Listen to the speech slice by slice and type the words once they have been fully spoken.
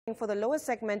for the lower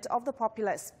segment of the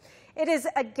populace. It is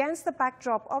against the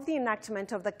backdrop of the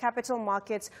enactment of the Capital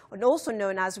Markets, also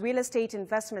known as Real Estate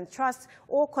Investment Trusts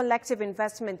or Collective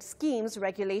Investment Schemes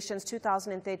Regulations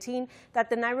 2013, that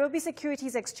the Nairobi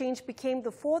Securities Exchange became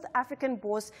the fourth African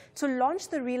bourse to launch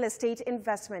the Real Estate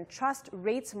Investment Trust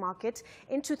REITS market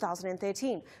in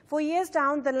 2013. For years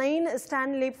down the lane,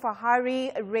 Stanley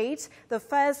Fahari REITs, the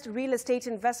first real estate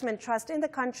investment trust in the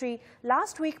country,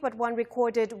 last week but one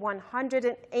recorded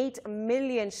 108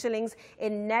 million shillings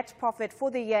in net profit for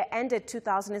the year ended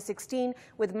 2016,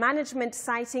 with management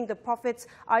citing the profits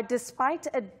are despite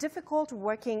a difficult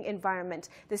working environment.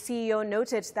 The CEO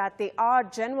noted that there are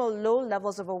general low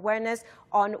levels of awareness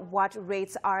on what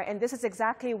REITs are, and this is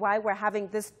exactly why we're having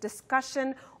this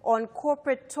discussion on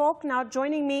Corporate Talk. Now,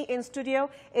 joining me in studio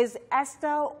is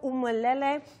Esther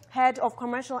Omulele, Head of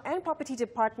Commercial and Property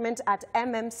Department at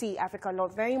MMC Africa Law.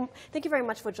 Thank you very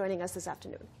much for joining us this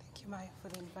afternoon. Thank you, Maya, for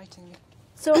inviting me.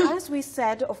 So as we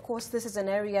said, of course, this is an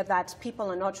area that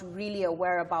people are not really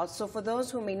aware about. So for those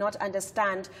who may not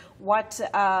understand what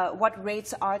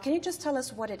REITs are, can you just tell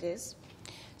us what it is?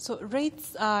 So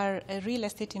REITs are real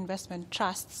estate investment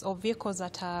trusts or vehicles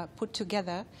that are put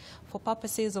together for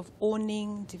purposes of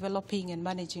owning, developing and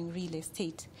managing real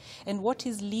estate. And what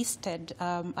is listed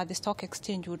at the stock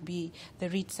exchange would be the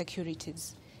REIT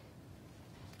securities.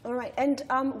 All right. And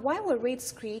why were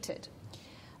REITs created?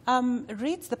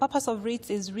 REITs, the purpose of REITs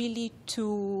is really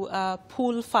to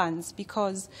pool funds,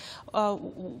 because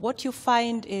what you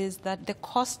find is that the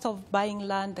cost of buying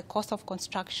land, the cost of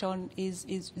construction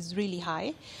is really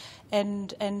high.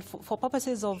 And for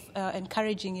purposes of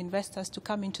encouraging investors to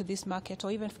come into this market,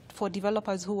 or even for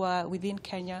developers who are within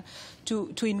Kenya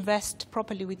to invest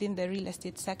properly within the real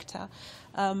estate sector,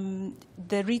 the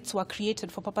REITs were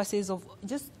created for purposes of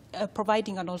just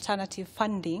providing an alternative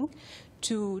funding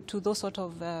to those sort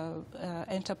of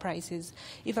enterprises.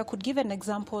 If I could give an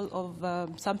example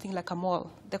of something like a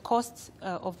mall, the cost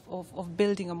of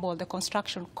building a mall, the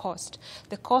construction cost,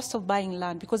 the cost of buying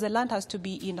land, because the land has to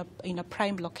be in a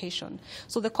prime location.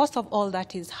 So the cost of all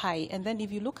that is high. And then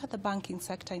if you look at the banking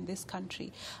sector in this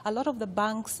country, a lot of the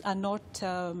banks are not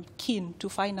keen to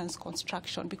finance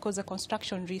construction because the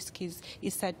construction risk is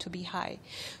said to be high.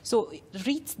 So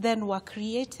REITs then were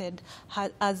created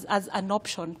as an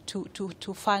option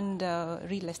to fund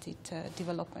real estate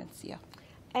developments, yeah.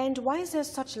 And why is there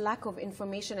such lack of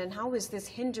information, and how is this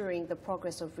hindering the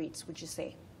progress of REITs, would you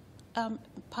say?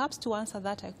 Perhaps to answer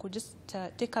that, I could just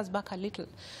take us back a little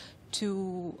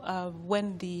to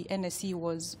when the NSE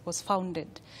was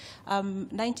founded.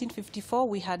 1954,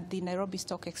 we had the Nairobi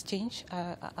Stock Exchange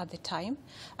at the time,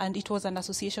 and it was an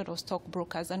association of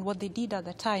stockbrokers. And what they did at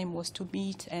the time was to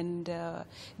meet, and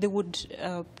they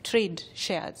would trade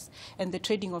shares, and the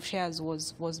trading of shares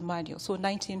was manual. So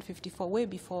 1954, way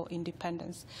before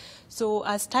independence. So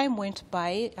as time went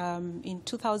by, in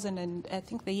 2000, and I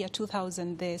think the year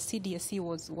 2000, the CDSC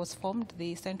was formed,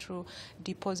 the Central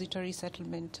Depository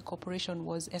Settlement Corporation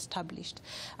was established.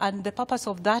 And the purpose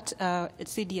of that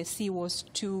CDSC was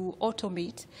to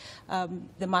automate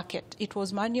the market. It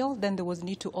was manual, then there was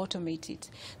need to automate it.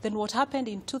 Then what happened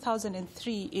in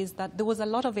 2003 is that there was a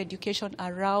lot of education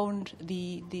around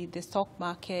the stock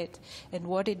market and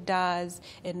what it does,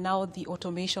 and now the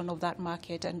automation of that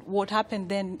market. And what happened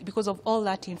then, because of all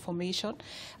that information,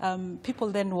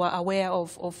 people then were aware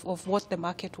of what the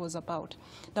market was about.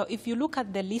 Now, if you look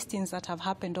at the listings that have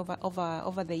happened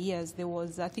over the years, there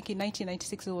was, I think in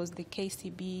 1996, there was the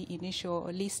KCB initial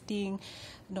listing.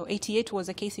 No, 88 was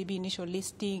a KCB initial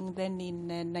listing. Then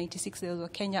in 96, there was a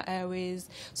Kenya Airways.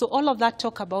 So all of that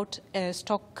talk about the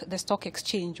stock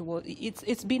exchange,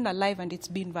 it's been alive and it's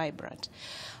been vibrant.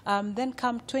 Then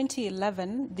come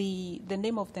 2011, the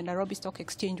name of the Nairobi Stock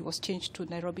Exchange was changed to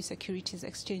Nairobi Securities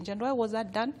Exchange. And why was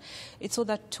that done? It's so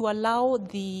that to allow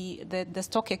the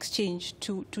stock exchange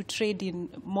to trade in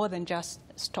more than just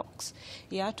stocks,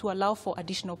 yeah, to allow for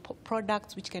additional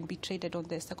products which can be traded on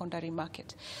the secondary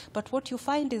market. But what you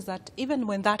find is that even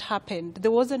when that happened,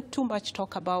 there wasn't too much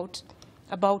talk about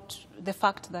the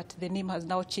fact that the name has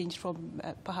now changed from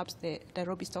perhaps the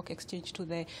Nairobi Stock Exchange to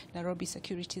the Nairobi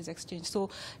Securities Exchange. So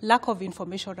lack of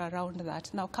information around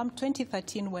that. Now, come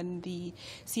 2013, when the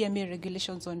CMA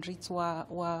regulations on REITs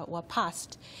were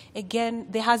passed, again,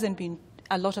 there hasn't been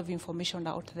a lot of information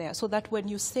out there, so that when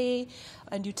you say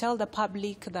and you tell the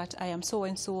public that I am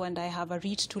so-and-so and I have a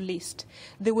REIT to list,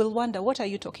 they will wonder, what are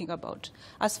you talking about?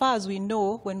 As far as we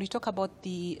know, when we talk about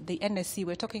the NSE,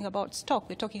 we're talking about stock,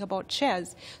 we're talking about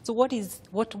shares. So what are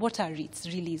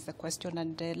REITs really is the question,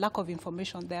 and lack of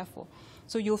information therefore.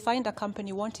 So you'll find a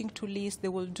company wanting to lease, they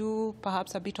will do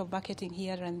perhaps a bit of marketing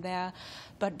here and there,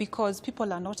 but because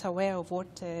people are not aware of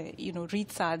what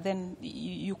REITs are, then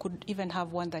you could even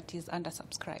have one that is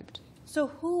undersubscribed. So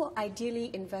who ideally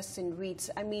invests in REITs?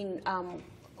 I mean,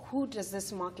 who does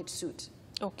this market suit?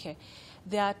 Okay.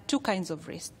 There are two kinds of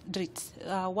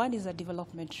REITs. One is a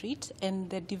development REIT, and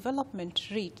the development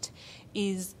REIT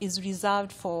is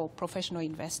reserved for professional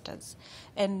investors.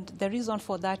 And the reason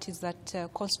for that is that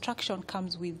construction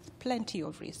comes with plenty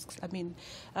of risks. I mean,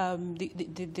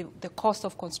 the cost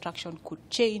of construction could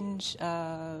change,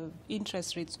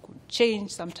 interest rates could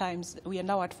change. Sometimes we are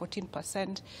now at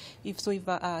 14%. If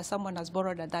someone has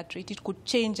borrowed at that rate, it could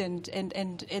change, and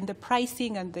the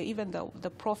pricing and even the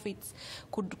profits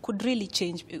could really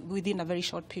change within a very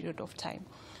short period of time.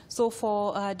 So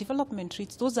for development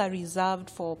REITs, those are reserved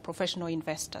for professional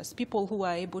investors, people who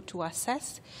are able to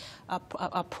assess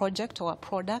a project or a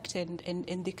product,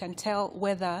 and they can tell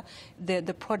whether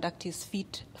the product is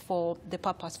fit for the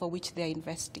purpose for which they are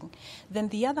investing. Then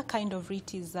the other kind of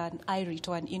REIT is an IREIT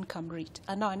or an income REIT.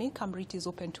 And now an income REIT is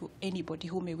open to anybody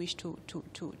who may wish to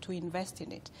invest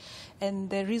in it. And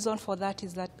the reason for that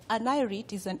is that an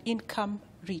IREIT is an income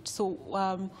REIT.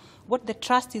 So what the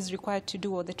trust is required to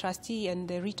do, or the trustee and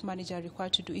the REIT manager are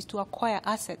required to do, is to acquire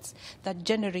assets that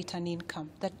generate an income,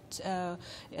 that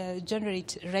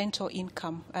generate rental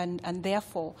income, and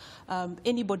therefore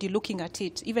anybody looking at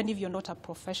it, even if you're not a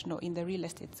professional in the real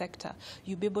estate sector,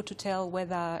 you'll be able to tell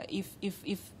whether if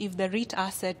the REIT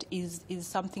asset is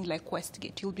something like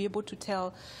Westgate, you'll be able to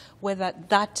tell whether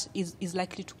that is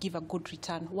likely to give a good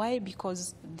return. Why?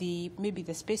 Because maybe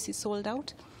the space is sold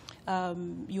out.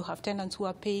 You have tenants who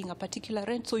are paying a particular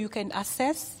rent, so you can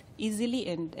assess easily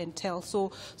and tell.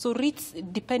 So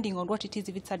REITs, depending on what it is,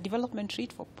 if it's a development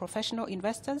REIT for professional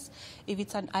investors, if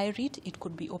it's an IREIT, it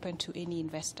could be open to any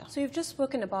investor. So you've just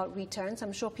spoken about returns.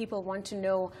 I'm sure people want to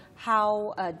know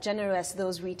how generous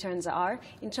those returns are.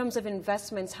 In terms of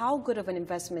investments, how good of an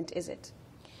investment is it?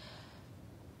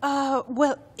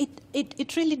 Well,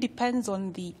 it really depends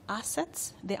on the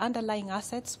assets, the underlying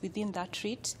assets within that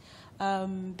REIT.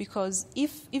 Because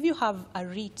if you have a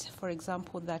REIT, for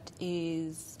example, that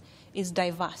is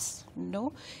diverse,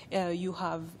 you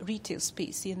have retail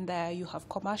space in there, you have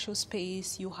commercial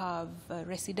space, you have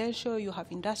residential, you have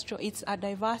industrial, it's a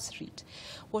diverse REIT.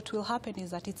 What will happen is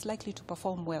that it's likely to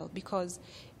perform well, because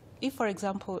if, for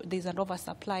example, there's an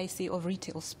oversupply, say, of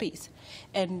retail space,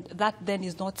 and that then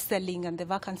is not selling and the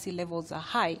vacancy levels are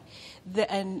high,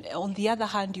 and on the other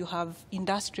hand, you have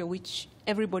industrial, which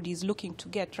everybody is looking to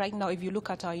get. Right now, if you look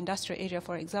at our industrial area,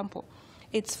 for example,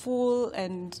 it's full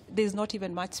and there's not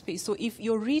even much space. So if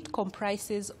your REIT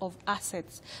comprises of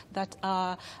assets that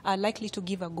are likely to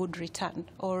give a good return,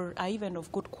 or are even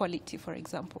of good quality, for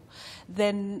example,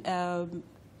 then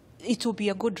it will be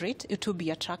a good REIT, it will be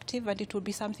attractive, and it will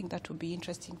be something that will be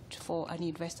interesting for an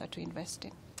investor to invest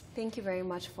in. Thank you very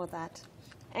much for that.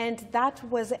 And that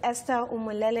was Esther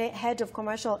Omulele, Head of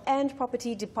Commercial and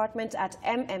Property Department at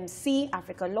MMC,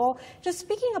 Africa Law, just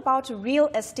speaking about real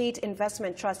estate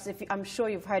investment trusts. I'm sure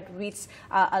you've heard REITs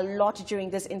a lot during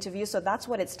this interview, so that's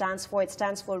what it stands for. It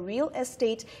stands for Real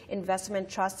Estate Investment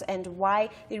Trusts, and why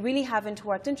they really haven't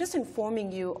worked, and just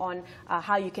informing you on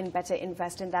how you can better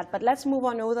invest in that. But let's move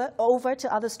on over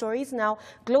to other stories now.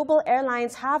 Global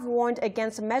airlines have warned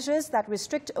against measures that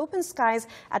restrict open skies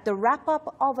at the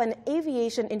wrap-up of an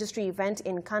aviation industry event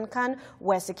in Cancan,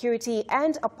 where security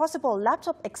and a possible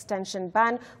laptop extension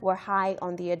ban were high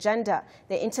on the agenda.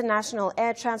 The International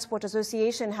Air Transport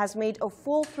Association has made a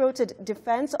full-throated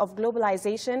defense of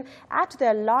globalization at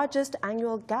their largest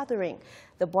annual gathering.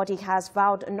 The body has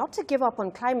vowed not to give up on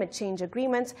climate change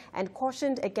agreements and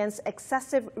cautioned against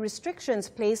excessive restrictions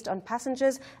placed on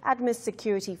passengers amidst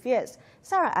security fears.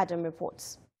 Sarah Adam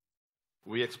reports.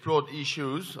 We explored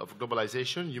issues of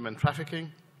globalization, human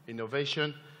trafficking,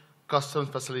 innovation, customs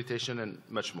facilitation, and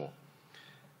much more.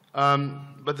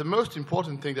 But the most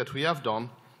important thing that we have done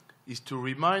is to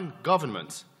remind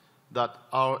governments that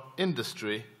our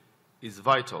industry is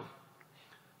vital,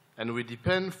 and we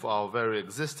depend for our very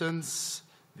existence,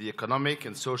 the economic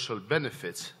and social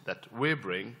benefits that we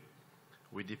bring.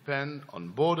 We depend on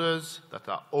borders that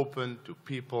are open to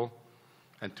people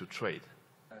and to trade.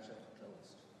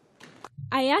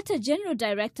 IATA General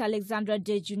Director Alexandra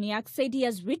De Juniac said he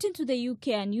has written to the UK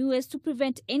and US to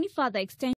prevent any further extension